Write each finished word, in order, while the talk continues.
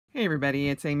Hey everybody,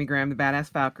 it's Amy Graham, the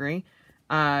Badass Valkyrie.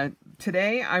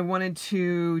 Today I wanted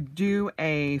to do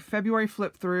a February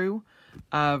flip through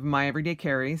of my everyday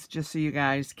carries, just so you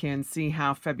guys can see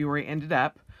how February ended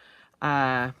up.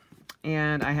 And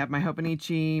I have my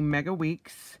Hobonichi Mega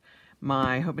Weeks,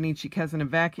 my Hobonichi Cousin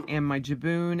Avec, and my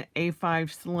Jibun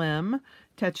A5 Slim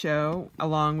Techo,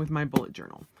 along with my bullet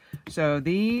journal. So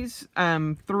these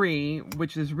three,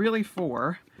 which is really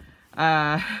four,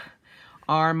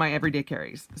 are my everyday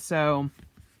carries. So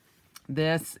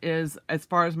this is, as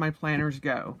far as my planners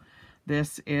go,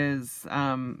 this is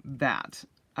that.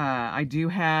 I do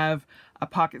have a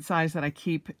pocket size that I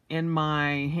keep in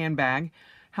my handbag.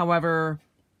 However,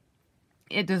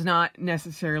 it does not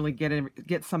necessarily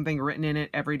get something written in it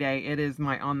every day. It is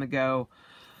my on-the-go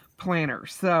planner.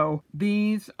 So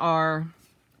these are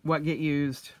what get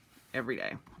used every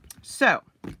day. So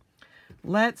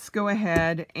let's go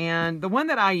ahead, and the one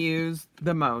that I use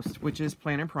the most, which is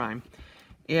Planner Prime,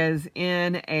 is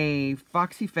in a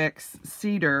Foxy Fix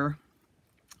Cedar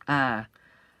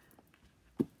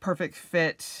Perfect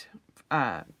Fit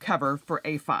cover for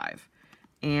A5.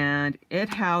 And it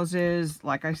houses,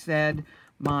 like I said,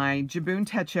 my Jibun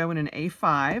Techo in an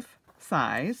A5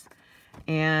 size.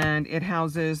 And it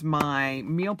houses my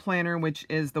meal planner, which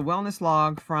is the Wellness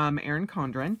Log from Erin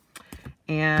Condren,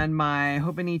 and my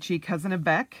Hobonichi Cousin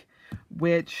Avec,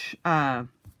 which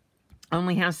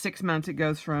only has 6 months. It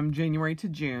goes from January to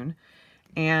June,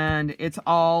 and it's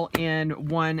all in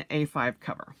one A5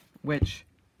 cover, which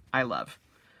I love.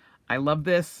 I love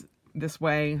this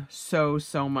way so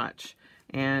much.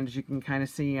 And as you can kind of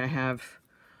see, I have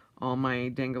all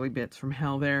my dangly bits from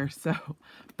hell there, so,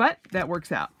 but that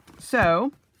works out.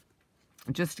 So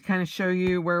just to kind of show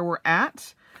you where we're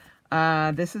at,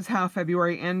 this is how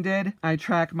February ended. I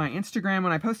track my Instagram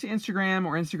when I post to Instagram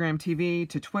or Instagram TV,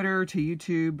 to Twitter, to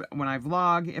YouTube when I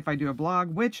vlog, if I do a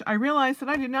blog, which I realized that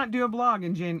I did not do a blog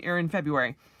in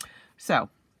February. So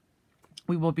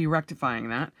we will be rectifying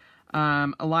that.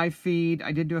 A live feed.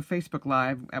 I did do a Facebook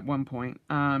Live at one point.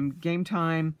 Game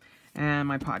time and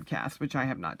my podcast, which I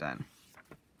have not done.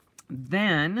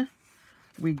 Then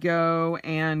we go,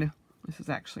 and this is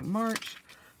actually March.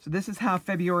 So this is how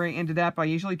February ended up. I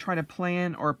usually try to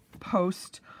plan or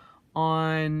post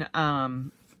on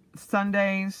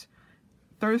Sundays,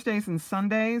 Thursdays and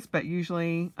Sundays, but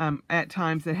usually at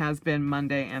times it has been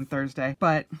Monday and Thursday.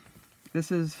 But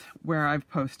this is where I've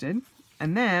posted.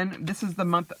 And then this is the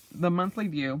monthly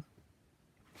view,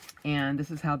 and this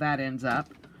is how that ends up.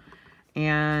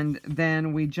 And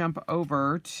then we jump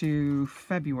over to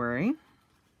February,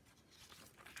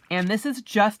 and this is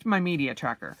just my media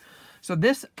tracker. So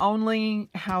this only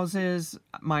houses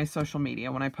my social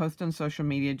media, when I post on social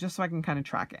media, just so I can kind of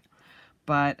track it.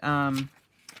 But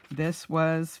this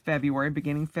was February,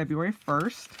 beginning February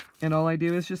 1st. And all I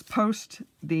do is just post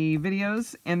the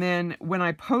videos. And then when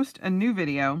I post a new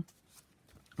video,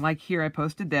 like here I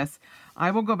posted this,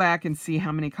 I will go back and see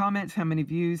how many comments, how many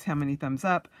views, how many thumbs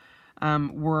up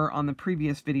were on the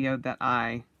previous video that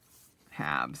I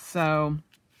have. So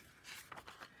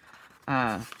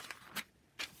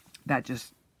that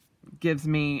just gives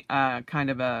me kind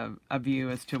of a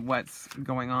view as to what's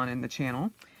going on in the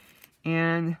channel.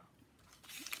 And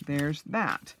there's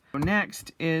that. So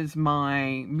next is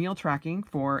my meal tracking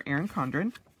for Erin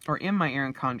Condren, or in my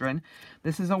Erin Condren.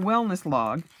 This is a wellness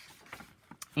log.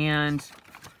 And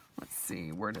let's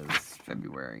see, where does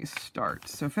February start?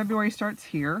 So February starts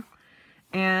here.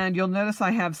 And you'll notice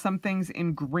I have some things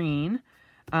in green.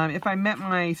 If I met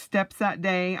my steps that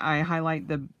day, I highlight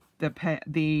the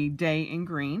day in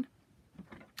green,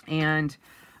 and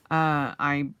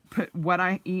I put what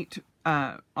I eat,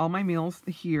 all my meals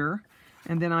here,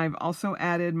 and then I've also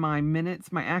added my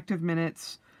minutes, my active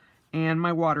minutes, and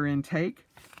my water intake.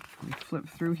 Let me flip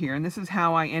through here, and this is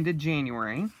how I ended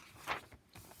January.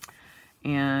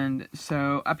 And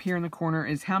so up here in the corner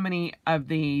is how many of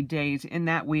the days in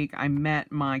that week I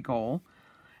met my goal,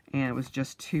 and it was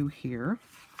just 2 here.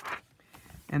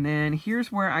 And then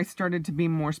here's where I started to be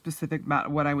more specific about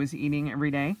what I was eating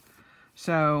every day.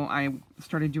 So I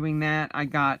started doing that. I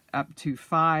got up to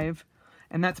 5.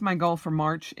 And that's my goal for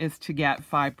March, is to get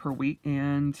 5 per week.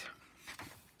 And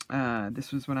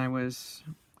this was when I was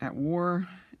at war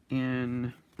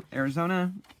in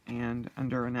Arizona and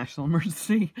under a national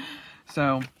emergency.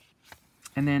 So,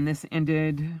 and then this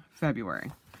ended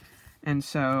February. And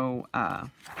so,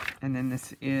 and then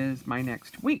this is my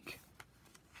next week.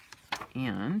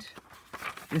 And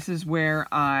this is where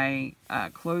I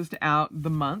closed out the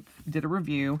month, did a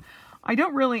review. I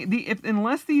don't really,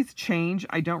 unless these change,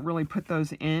 I don't really put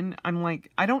those in.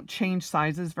 I don't change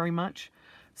sizes very much.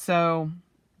 So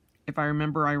If I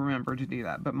remember, I remember to do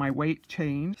that. But my weight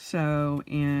changed. So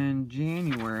in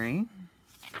January,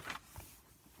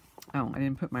 oh, I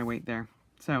didn't put my weight there.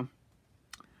 So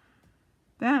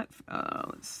that,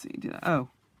 let's see,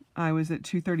 I was at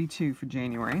 232 for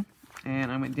January,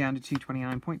 and I went down to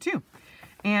 229.2.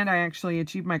 And I actually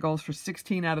achieved my goals for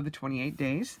 16 out of the 28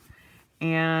 days.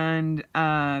 And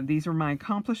these are my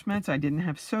accomplishments. I didn't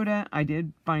have soda. I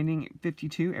did binding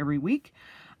 52 every week.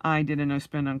 I did a no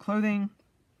spend on clothing.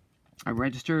 I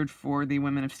registered for the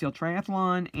Women of Steel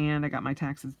Triathlon, and I got my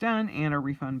taxes done and a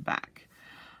refund back.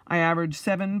 I averaged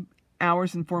 7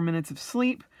 hours and 4 minutes of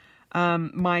sleep.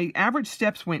 My average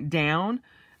steps went down,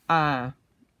 but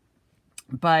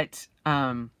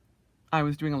I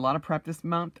was doing a lot of prep this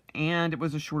month, and it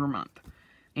was a shorter month.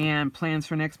 And plans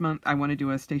for next month, I want to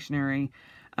do a stationary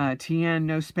TN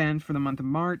no spend for the month of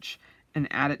March and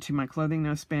add it to my clothing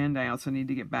no spend. I also need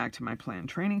to get back to my planned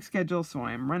training schedule, so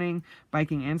I am running,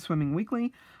 biking, and swimming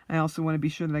weekly. I also want to be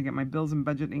sure that I get my bills and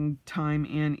budgeting time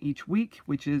in each week,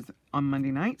 which is on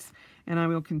Monday nights. And I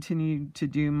will continue to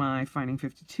do my Finding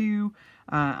 52.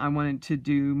 I wanted to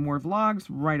do more vlogs,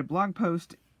 write a blog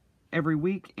post every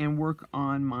week, and work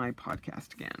on my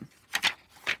podcast again.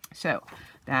 So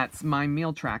that's my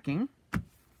meal tracking.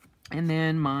 And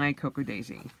then my Cocoa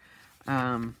Daisy.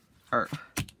 Or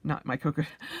not my Cocoa.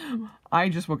 I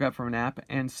just woke up from a nap.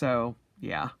 And so,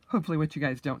 yeah, hopefully what you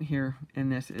guys don't hear in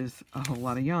this is a whole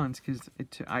lot of yawns, because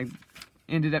I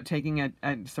ended up taking a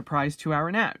surprise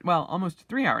 2-hour nap. Well, almost a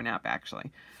 3-hour nap,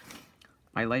 actually.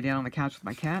 I lay down on the couch with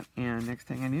my cat, and next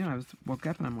thing I knew, I woke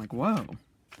up and I'm like, whoa.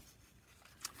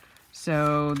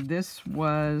 So this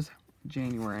was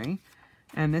January,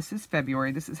 and this is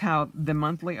February. This is how the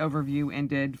monthly overview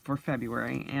ended for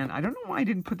February, and I don't know why I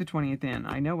didn't put the 20th in.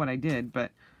 I know what I did,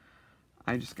 but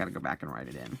I just got to go back and write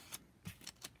it in.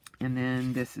 And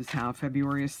then this is how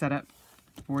February is set up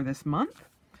for this month.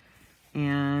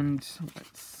 And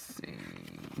let's see,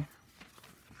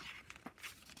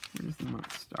 where does the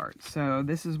month start? So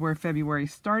this is where February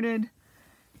started.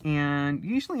 And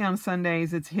usually on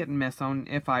Sundays, it's hit and miss on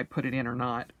if I put it in or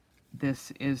not.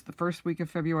 This is the first week of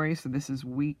February, so this is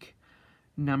week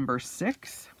number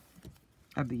 6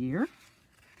 of the year.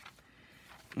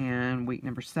 And week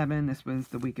number 7, this was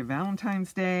the week of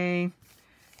Valentine's Day.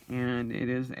 And it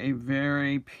is a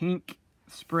very pink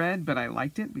spread, but I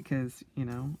liked it because, you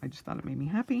know, I just thought it made me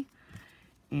happy.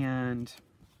 And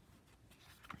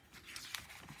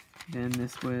then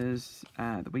this was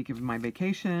the week of my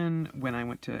vacation when I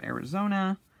went to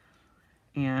Arizona.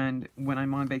 And when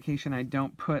I'm on vacation, I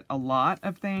don't put a lot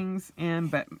of things in,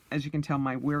 but as you can tell,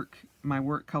 my work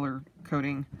color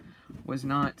coding was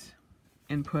not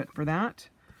input for that.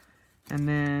 And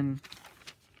then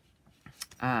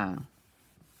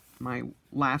my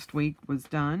last week was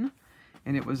done,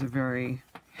 and it was a very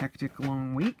hectic,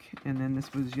 long week. And then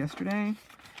this was yesterday,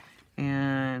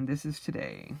 and this is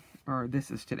today. Or this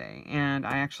is today. And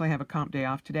I actually have a comp day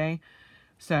off today.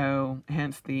 So,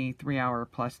 hence the 3-hour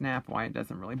plus nap, why it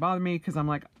doesn't really bother me, because I'm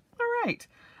like, all right.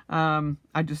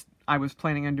 I was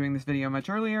planning on doing this video much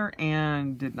earlier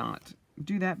and did not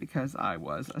do that because I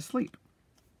was asleep.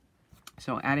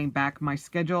 So, adding back my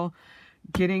schedule,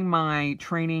 getting my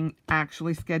training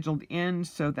actually scheduled in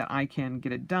so that I can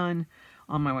get it done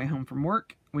on my way home from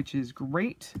work, which is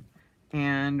great.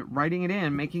 And writing it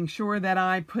in, making sure that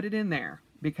I put it in there.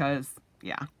 Because,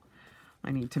 yeah,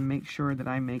 I need to make sure that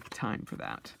I make time for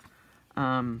that.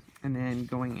 And then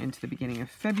going into the beginning of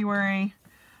February,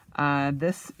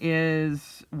 this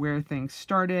is where things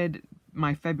started.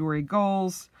 My February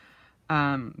goals,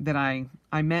 that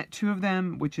I met 2 of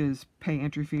them, which is pay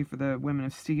entry fee for the Women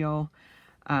of Steel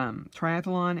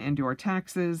triathlon and do our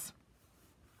taxes.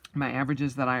 My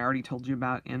averages that I already told you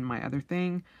about in my other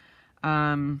thing.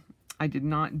 I did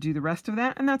not do the rest of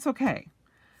that, and that's okay.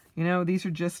 You know, these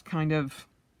are just kind of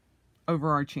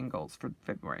overarching goals for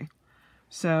February.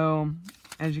 So,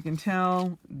 as you can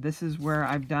tell, this is where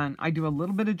I do a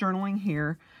little bit of journaling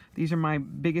here. These are my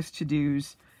biggest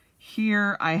to-dos.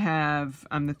 Here I have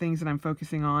the things that I'm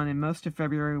focusing on, and most of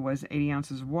February was 80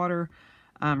 ounces of water,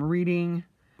 reading,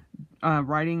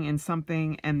 writing in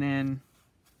something, and then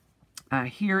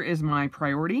here is my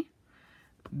priority.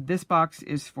 This box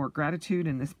is for gratitude,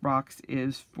 and this box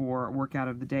is for workout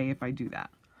of the day if I do that.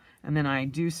 And then I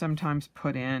do sometimes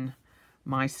put in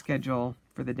my schedule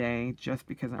for the day just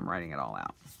because I'm writing it all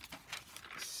out.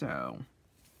 So,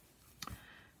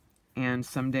 and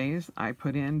some days I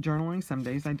put in journaling, some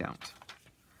days I don't.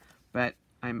 But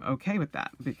I'm okay with that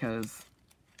because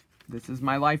this is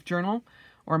my life journal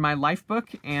or my life book,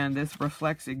 and this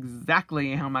reflects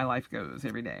exactly how my life goes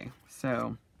every day.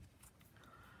 So,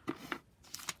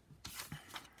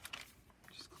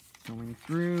 going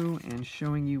through and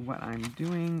showing you what I'm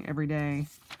doing every day.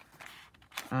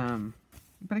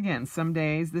 But again, some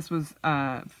days, this was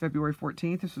February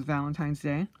 14th, this was Valentine's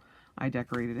Day. I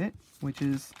decorated it, which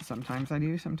is sometimes I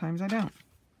do, sometimes I don't.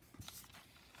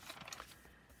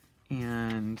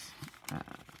 And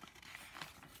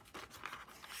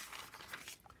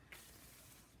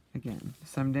again,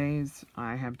 some days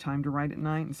I have time to write at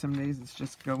night, and some days it's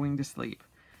just going to sleep.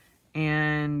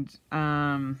 And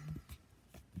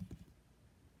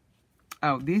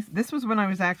oh, this was when I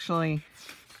was actually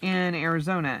in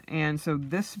Arizona, and so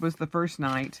this was the first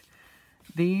night.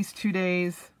 These 2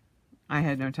 days, I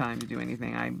had no time to do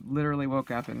anything. I literally woke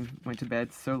up and went to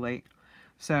bed so late.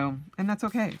 So, and that's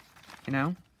okay, you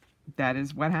know? That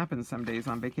is what happens some days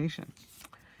on vacation.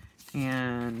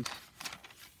 And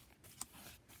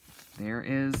there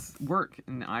is work,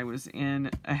 and I was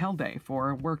in a hell day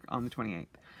for work on the 28th.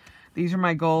 These are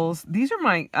my goals. These are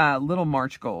my little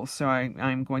March goals. So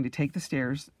I'm going to take the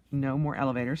stairs, no more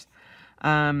elevators,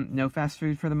 no fast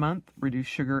food for the month, reduce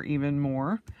sugar even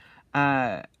more,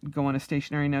 go on a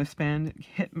stationary no spend,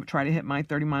 try to hit my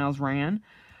 30 miles ran,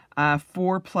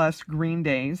 4+ green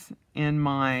days in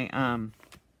my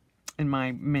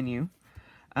menu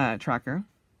tracker,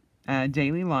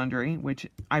 daily laundry, which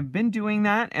I've been doing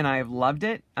that and I've loved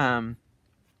it.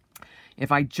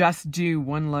 If I just do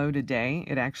 1 load a day,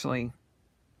 it actually,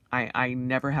 I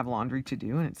never have laundry to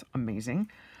do, and it's amazing.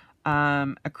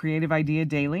 A creative idea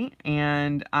daily,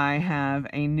 and I have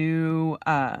a new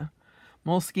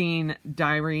Moleskine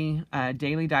diary,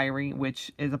 daily diary,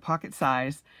 which is a pocket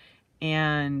size,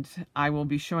 and I will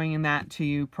be showing that to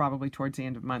you probably towards the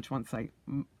end of March once I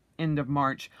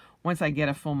get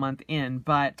a full month in.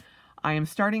 But I am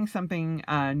starting something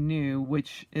new,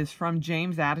 which is from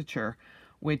James Atticher,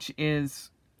 which is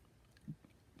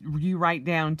you write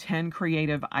down 10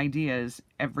 creative ideas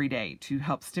every day to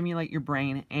help stimulate your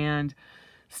brain and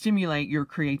stimulate your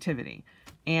creativity.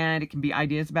 And it can be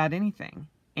ideas about anything.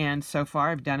 And so far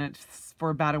I've done it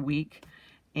for about a week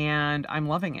and I'm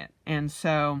loving it. And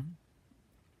so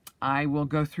I will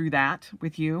go through that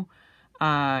with you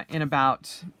in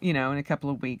about, in a couple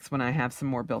of weeks when I have some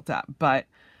more built up. But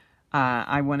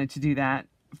I wanted to do that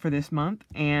for this month,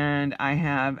 and I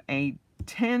have a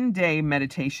 10-day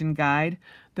meditation guide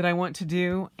that I want to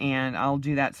do, and I'll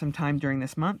do that sometime during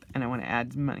this month. And I want to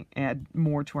add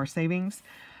more to our savings.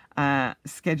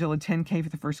 Schedule a 10K for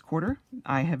the first quarter.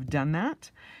 I have done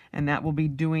that, and that will be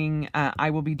doing. I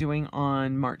will be doing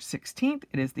on March 16th.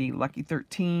 It is the Lucky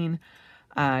 13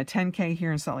 10K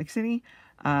here in Salt Lake City.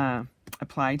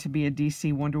 Apply to be a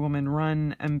DC Wonder Woman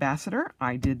Run ambassador.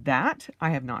 I did that.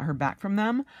 I have not heard back from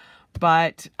them.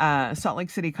 But Salt Lake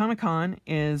City Comic-Con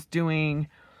is doing,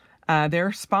 they're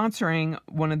sponsoring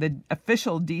one of the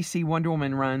official DC Wonder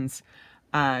Woman runs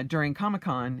during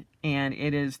Comic-Con, and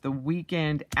it is the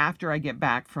weekend after I get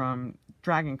back from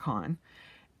Dragon Con.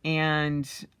 And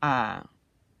I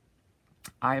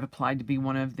have applied to be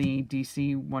one of the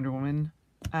DC Wonder Woman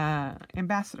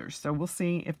ambassadors, so we'll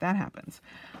see if that happens.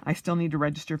 I still need to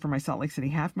register for my Salt Lake City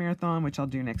Half Marathon, which I'll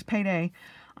do next payday.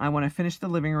 I want to finish the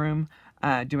living room,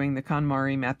 doing the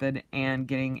KonMari method and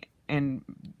getting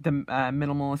the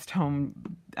minimalist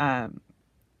home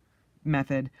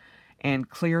method and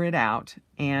clear it out.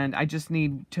 And I just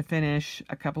need to finish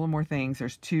a couple of more things.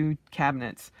 There's 2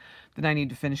 cabinets that I need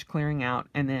to finish clearing out,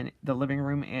 and then the living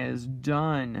room is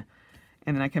done.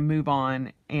 And then I can move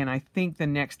on, and I think the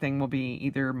next thing will be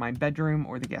either my bedroom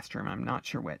or the guest room. I'm not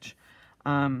sure which.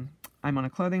 I'm on a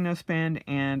clothing no spend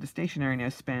and a stationary no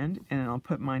spend, and I'll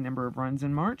put my number of runs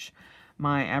in March,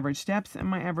 my average steps, and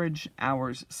my average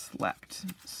hours slept.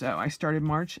 So I started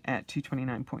March at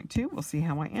 229.2. We'll see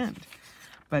how I end.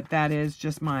 But that is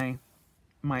just my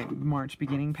March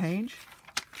beginning page.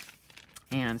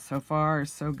 And so far,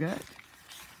 so good.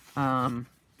 And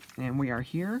we are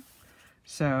here.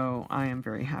 So I am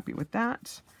very happy with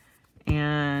that.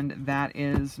 And that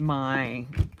is my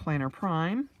Planner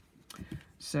Prime.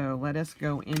 So let us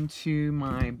go into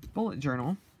my bullet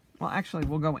journal. Well, actually,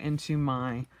 we'll go into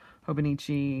my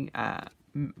Hobonichi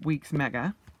Weeks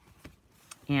Mega.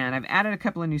 And I've added a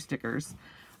couple of new stickers.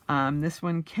 This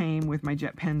one came with my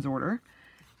Jet Pens order.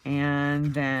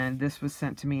 And then this was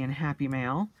sent to me in Happy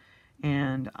Mail.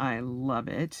 And I love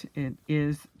it.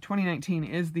 2019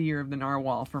 is the year of the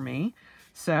narwhal for me.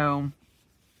 So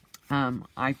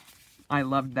I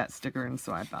loved that sticker, and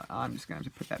so I thought, oh, I'm just going to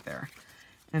have to put that there.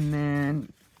 And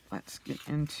then let's get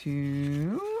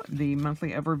into the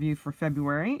monthly overview for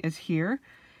February is here.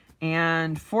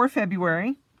 And for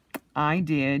February, I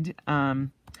did, for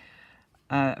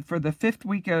the 5th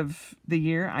week of the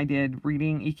year, I did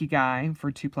reading Ikigai for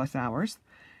 2+ hours.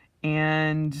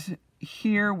 And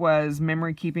here was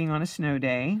Memory Keeping on a Snow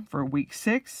Day for week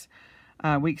 6.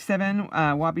 Week 7,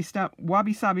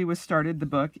 Wabi Sabi was started, the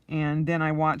book, and then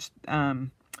I watched,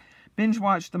 binge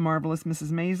watched The Marvelous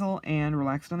Mrs. Maisel and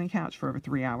relaxed on the couch for over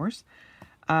 3 hours.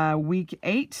 Week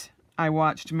 8, I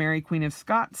watched Mary Queen of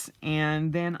Scots,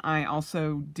 and then I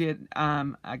also did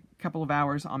a couple of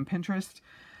hours on Pinterest,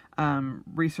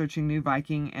 researching new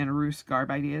Viking and Rus garb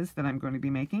ideas that I'm going to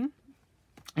be making.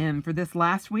 And for this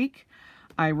last week,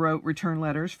 I wrote return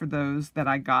letters for those that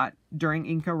I got during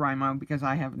NaNoWriMo because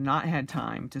I have not had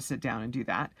time to sit down and do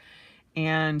that.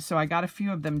 And so I got a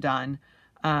few of them done.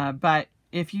 But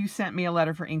if you sent me a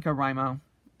letter for NaNoWriMo,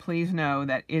 please know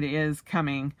that it is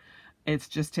coming. It's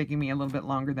just taking me a little bit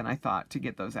longer than I thought to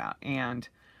get those out. And,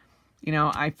 you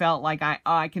know, I felt like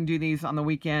I can do these on the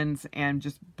weekends and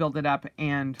just build it up,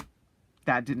 and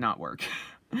that did not work.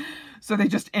 So they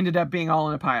just ended up being all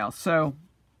in a pile. So,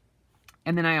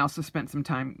 and then I also spent some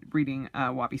time reading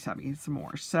Wabi Sabi some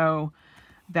more. So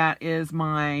that is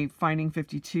my Finding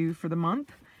 52 for the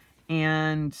month.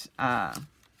 And I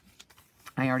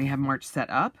already have March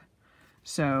set up.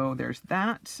 So there's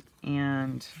that.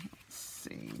 And let's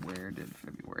see, where did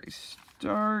February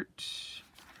start?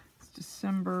 It's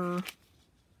December.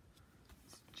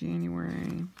 It's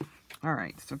January. All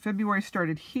right, so February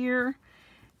started here.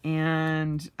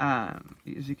 And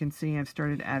as you can see, I've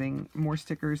started adding more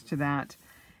stickers to that.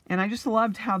 And I just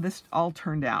loved how this all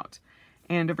turned out.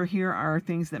 And over here are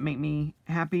things that make me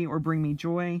happy or bring me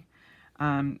joy.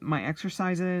 My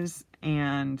exercises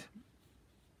and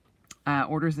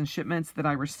orders and shipments that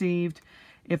I received.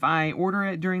 If I order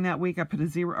it during that week, I put a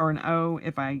 0 or an O.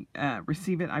 If I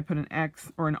receive it, I put an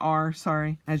X or an R,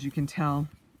 sorry. As you can tell,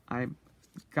 I've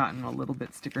gotten a little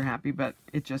bit sticker happy, but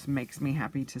it just makes me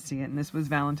happy to see it. And this was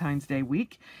Valentine's Day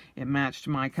week. It matched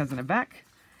my Cousin Avec.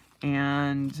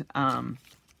 And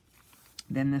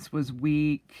then this was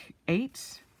week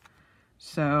 8.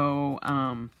 So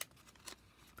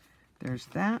there's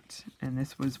that. And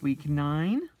this was week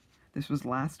 9. This was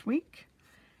last week.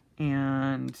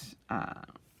 And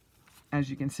as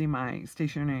you can see, my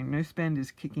stationary no spend is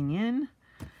kicking in.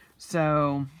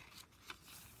 So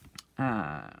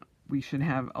we should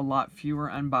have a lot fewer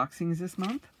unboxings this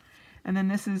month. And then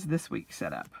this is this week's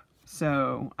setup.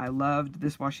 So I loved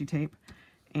this washi tape,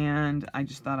 and I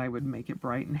just thought I would make it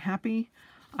bright and happy.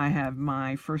 I have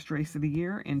my first race of the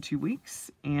year in 2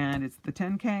 weeks, and it's the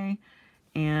 10K.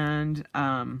 And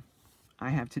I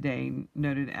have today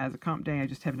noted as a comp day. I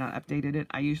just have not updated it.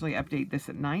 I usually update this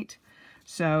at night.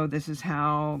 So this is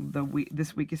how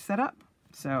this week is set up.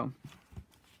 So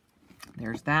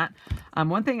there's that.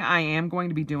 One thing I am going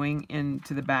to be doing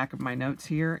into the back of my notes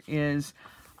here is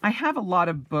I have a lot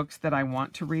of books that I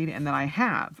want to read and that I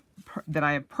have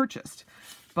purchased,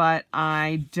 but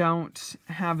I don't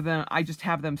have them. I just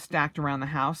have them stacked around the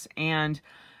house, and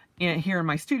here in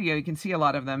my studio you can see a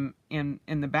lot of them in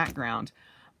the background.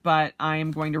 But I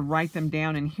am going to write them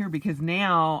down in here because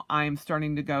now I'm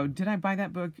starting to go, did I buy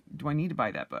that book? Do I need to buy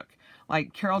that book?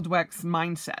 Like Carol Dweck's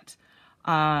Mindset.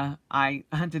 I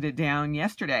hunted it down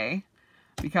yesterday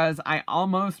because I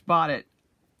almost bought it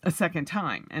a second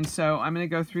time. And so I'm going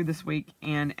to go through this week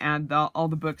and add all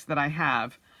the books that I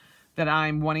have that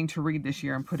I'm wanting to read this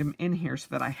year and put them in here so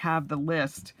that I have the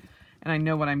list and I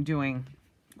know what I'm doing,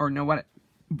 or know what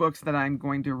books that I'm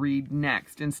going to read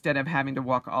next, instead of having to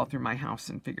walk all through my house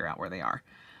and figure out where they are.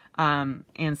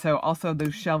 And so also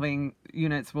those shelving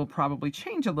units will probably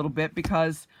change a little bit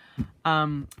because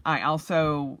I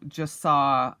also just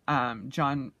saw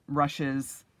John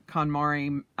Rush's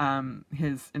KonMari,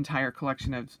 his entire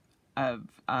collection of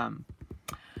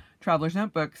Traveler's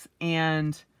Notebooks,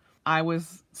 and I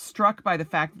was struck by the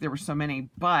fact that there were so many,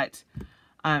 but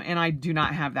and I do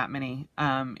not have that many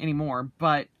anymore,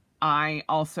 but I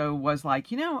also was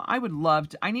like, you know,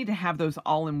 I need to have those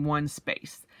all in one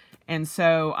space. And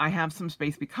so I have some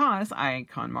space because I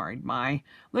KonMari'd my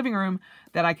living room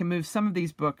that I can move some of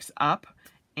these books up.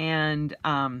 And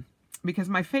because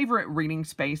my favorite reading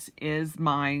space is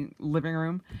my living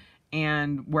room,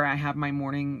 and where I have my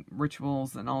morning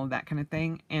rituals and all of that kind of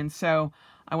thing. And so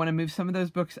I want to move some of those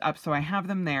books up so I have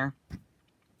them there.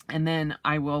 And then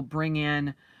I will bring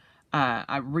in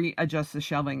I readjust the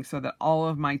shelving so that all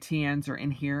of my TNs are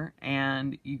in here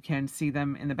and you can see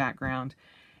them in the background.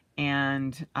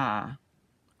 And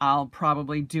I'll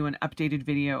probably do an updated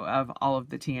video of all of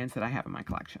the TNs that I have in my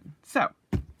collection. So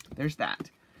there's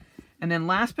that. And then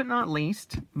last but not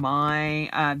least, my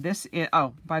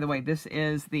by the way, this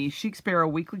is the Chic Sparrow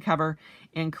weekly cover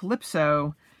in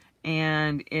Calypso,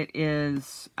 and it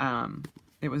is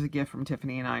it was a gift from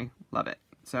Tiffany and I love it.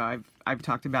 So I've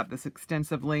talked about this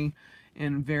extensively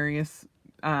in various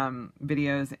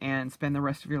videos and spend the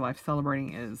rest of your life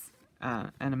celebrating is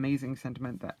an amazing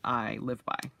sentiment that I live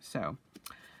by. So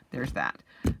there's that.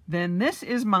 Then this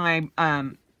is my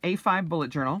A5 bullet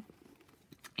journal,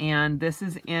 and this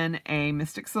is in a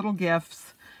Mystics Little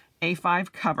Gifts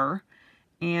A5 cover,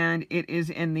 and it is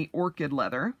in the orchid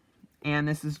leather, and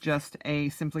this is just a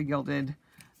Simply Gilded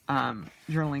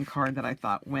journaling card that I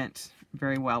thought went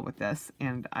very well with this,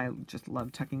 and I just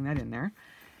love tucking that in there.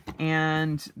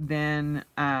 And then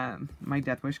my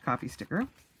Death Wish coffee sticker,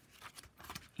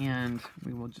 and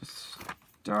we will just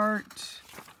start.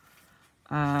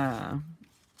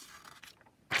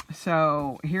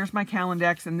 So here's my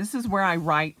Calendex, and this is where I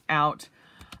write out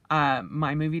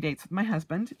my movie dates with my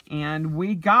husband, and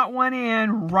we got one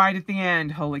in right at the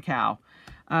end. Holy cow.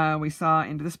 We saw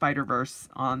Into the Spider-Verse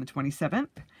on the 27th,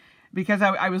 because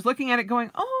I was looking at it going,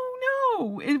 oh no,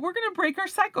 we're going to break our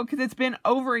cycle, because it's been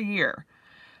over a year.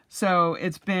 So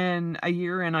it's been a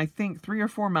year and I think 3 or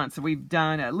 4 months that we've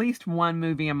done at least one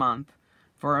movie a month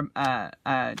for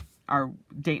our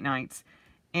date nights.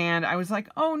 And I was like,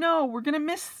 oh no, we're going to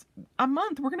miss a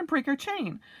month. We're going to break our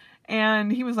chain.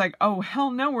 And he was like, oh, hell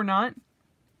no, we're not.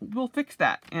 We'll fix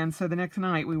that. And so the next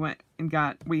night we went and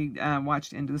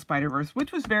watched Into the Spider-Verse,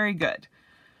 which was very good.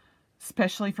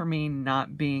 Especially for me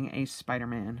not being a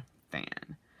Spider-Man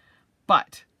fan.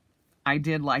 But I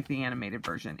did like the animated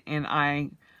version. And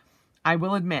I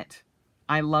will admit,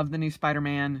 I love the new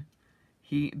Spider-Man.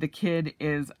 The kid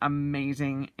is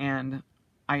amazing, and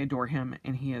I adore him,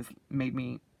 and he has made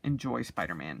me enjoy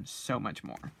Spider-Man so much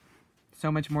more.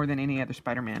 So much more than any other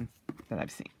Spider-Man that I've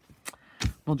seen.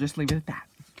 We'll just leave it at that.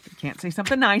 If you can't say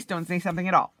something nice, don't say something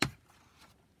at all.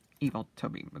 Evil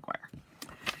Tobey Maguire.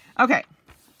 Okay,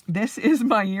 this is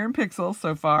my year in pixels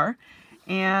so far,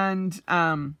 and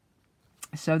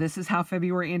so this is how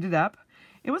February ended up.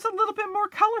 It was a little bit more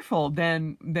colorful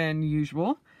than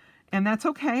usual, and that's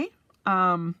okay.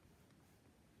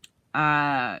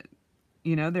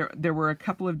 You know, there were a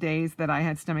couple of days that I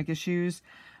had stomach issues,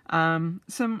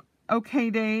 some okay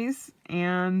days,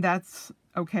 and that's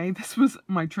okay. This was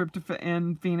my trip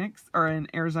in Phoenix, or in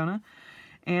Arizona,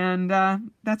 and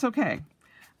that's okay.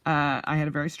 I had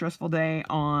a very stressful day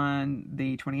on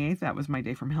the 28th. That was my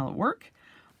day from hell at work,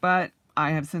 but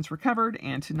I have since recovered,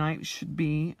 and tonight should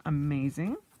be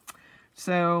amazing.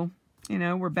 So, you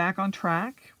know, we're back on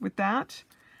track with that.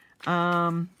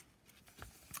 And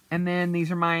then these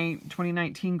are my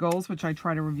 2019 goals, which I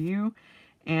try to review.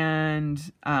 And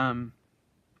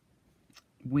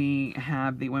we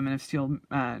have the Women of Steel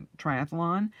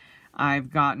triathlon. I've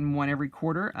gotten one every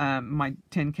quarter. My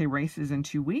 10K race is in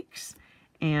 2 weeks.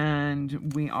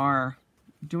 And we are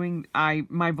doing,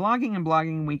 my vlogging and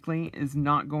blogging weekly is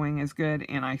not going as good,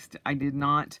 and I did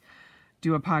not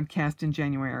do a podcast in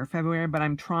January or February, but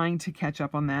I'm trying to catch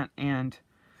up on that and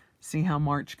see how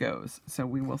March goes. So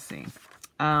we will see.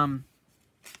 And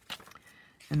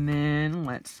then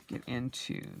let's get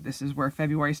into, this is where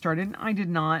February started. I did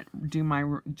not do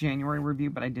my January review,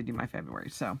 but I did do my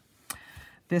February. So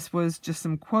this was just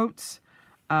some quotes,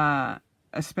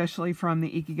 especially from the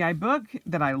Ikigai book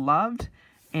that I loved.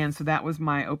 And so that was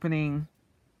my opening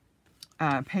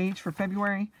page for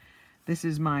February. This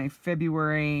is my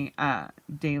February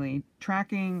daily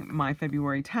tracking, my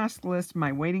February task list,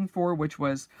 my waiting for, which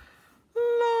was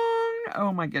long.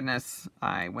 Oh my goodness.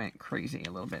 I went crazy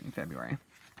a little bit in February.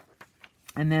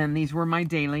 And then these were my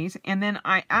dailies. And then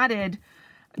I added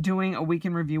doing a week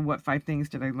in review. What 5 things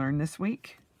did I learn this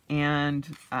week? And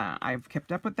I've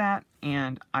kept up with that,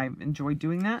 and I've enjoyed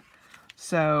doing that.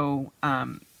 So,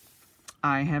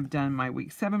 I have done my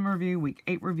week 7 review, week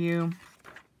 8 review,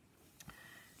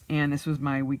 and this was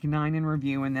my week 9 in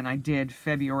review, and then I did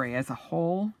February as a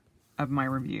whole of my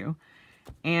review.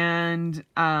 And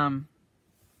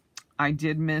I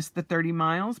did miss the 30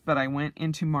 miles, but I went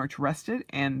into March rested,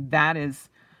 and that is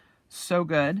so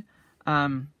good,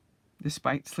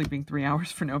 despite sleeping 3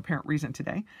 hours for no apparent reason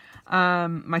today.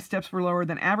 My steps were lower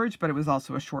than average, but it was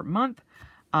also a short month.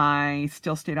 I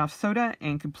still stayed off soda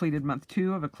and completed month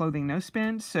 2 of a clothing no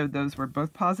spend, so those were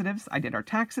both positives. I did our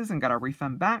taxes and got our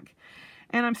refund back,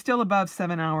 and I'm still above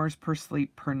 7 hours per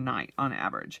sleep per night on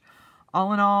average.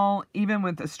 All in all, even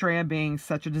with Estrella being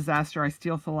such a disaster, I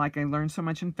still feel like I learned so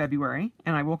much in February,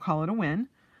 and I will call it a win.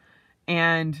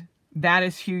 And that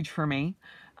is huge for me.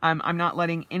 I'm not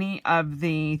letting any of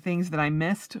the things that I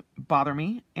missed bother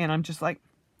me, and I'm just like,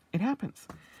 it happens.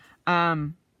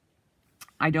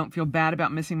 I don't feel bad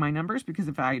about missing my numbers, because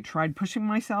if I had tried pushing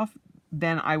myself,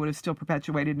 then I would have still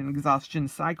perpetuated an exhaustion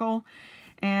cycle.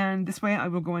 And this way I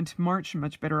will go into March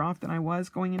much better off than I was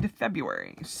going into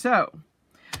February. So,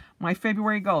 my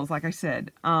February goals, like I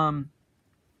said,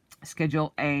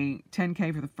 schedule a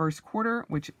 10K for the first quarter,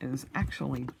 which is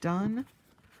actually done.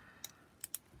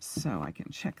 So I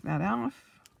can check that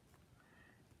off.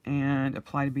 And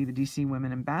apply to be the DC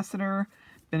Women Ambassador.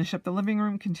 Finish up the living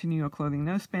room, continue a clothing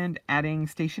no spend, adding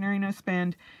stationery no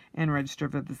spend, and register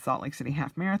for the Salt Lake City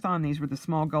Half Marathon. These were the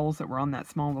small goals that were on that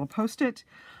small little post-it.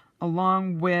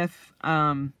 Along with,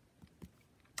 I'm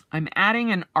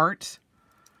adding an art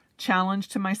challenge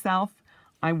to myself.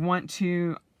 I want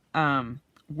to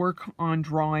work on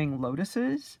drawing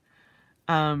lotuses.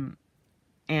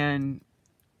 And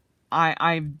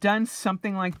I've done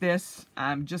something like this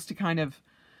just to kind of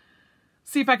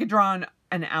see if I could draw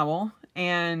an owl.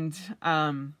 And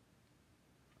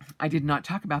I did not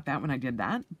talk about that when I did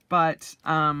that. But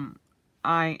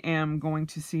I am going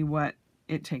to see what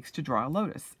it takes to draw a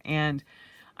lotus. And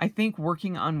I think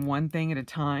working on one thing at a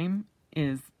time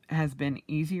has been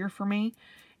easier for me.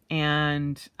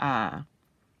 And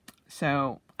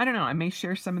so I don't know, I may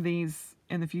share some of these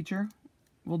in the future.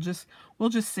 We'll just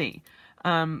see.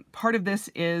 Part of this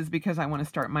is because I want to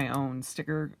start my own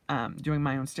sticker, doing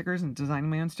my own stickers and designing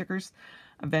my own stickers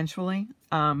eventually.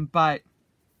 But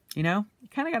you know, you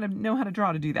kind of got to know how to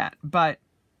draw to do that, but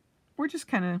we're just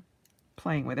kind of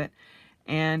playing with it.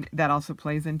 And that also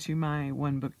plays into my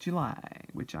One Book July,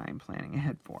 which I am planning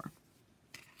ahead for.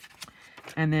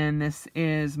 And then this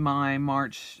is my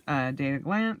March data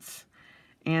glance.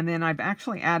 And then I've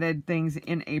actually added things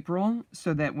in April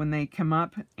so that when they come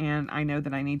up and I know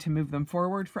that I need to move them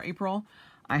forward for April,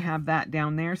 I have that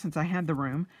down there since I had the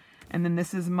room. And then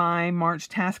this is my March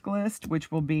task list,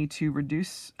 which will be to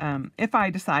reduce, if I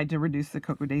decide to reduce the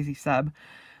Cocoa Daisy sub.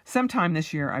 Sometime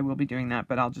this year I will be doing that,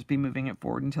 but I'll just be moving it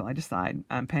forward until I decide.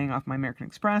 I'm paying off my American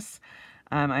Express.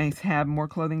 I have more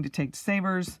clothing to take to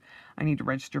Savers. I need to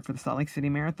register for the Salt Lake City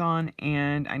Marathon,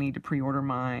 and I need to pre-order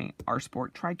my R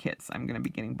Sport tri-kits. I'm going to be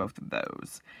getting both of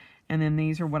those. And then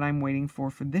these are what I'm waiting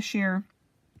for this year.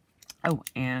 Oh,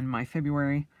 and my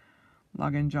February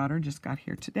login jotter just got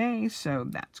here today, so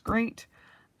that's great.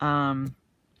 I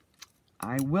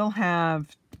will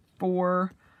have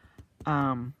 4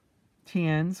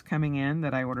 TNs coming in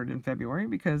that I ordered in February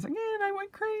because, again, I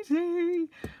went crazy,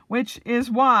 which is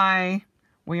why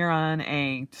we are on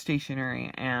a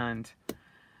stationery and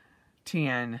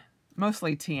TN,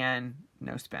 mostly TN,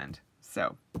 no spend.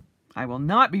 So I will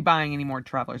not be buying any more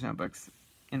Traveler's Notebooks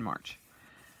in March.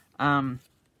 And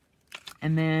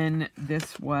then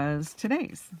this was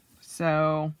today's.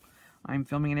 So I'm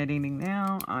filming and editing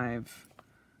now. I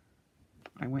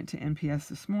went to NPS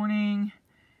this morning,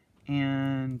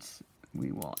 and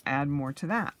we will add more to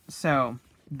that. So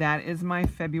that is my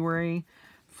February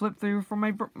flip through for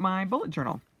my bullet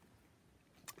journal.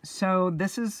 So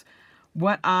this is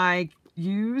what I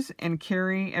use and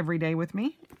carry every day with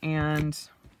me, and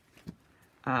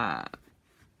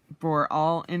for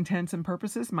all intents and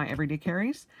purposes, my everyday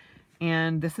carries.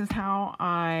 And this is how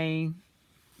I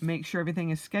make sure everything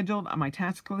is scheduled. My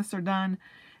task lists are done,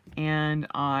 and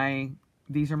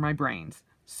these are my brains.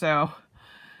 So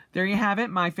there you have it,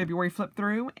 my February flip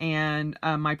through and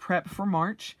my prep for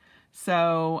March.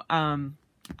 So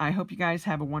I hope you guys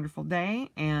have a wonderful day,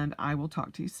 and I will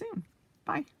talk to you soon.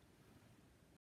 Bye.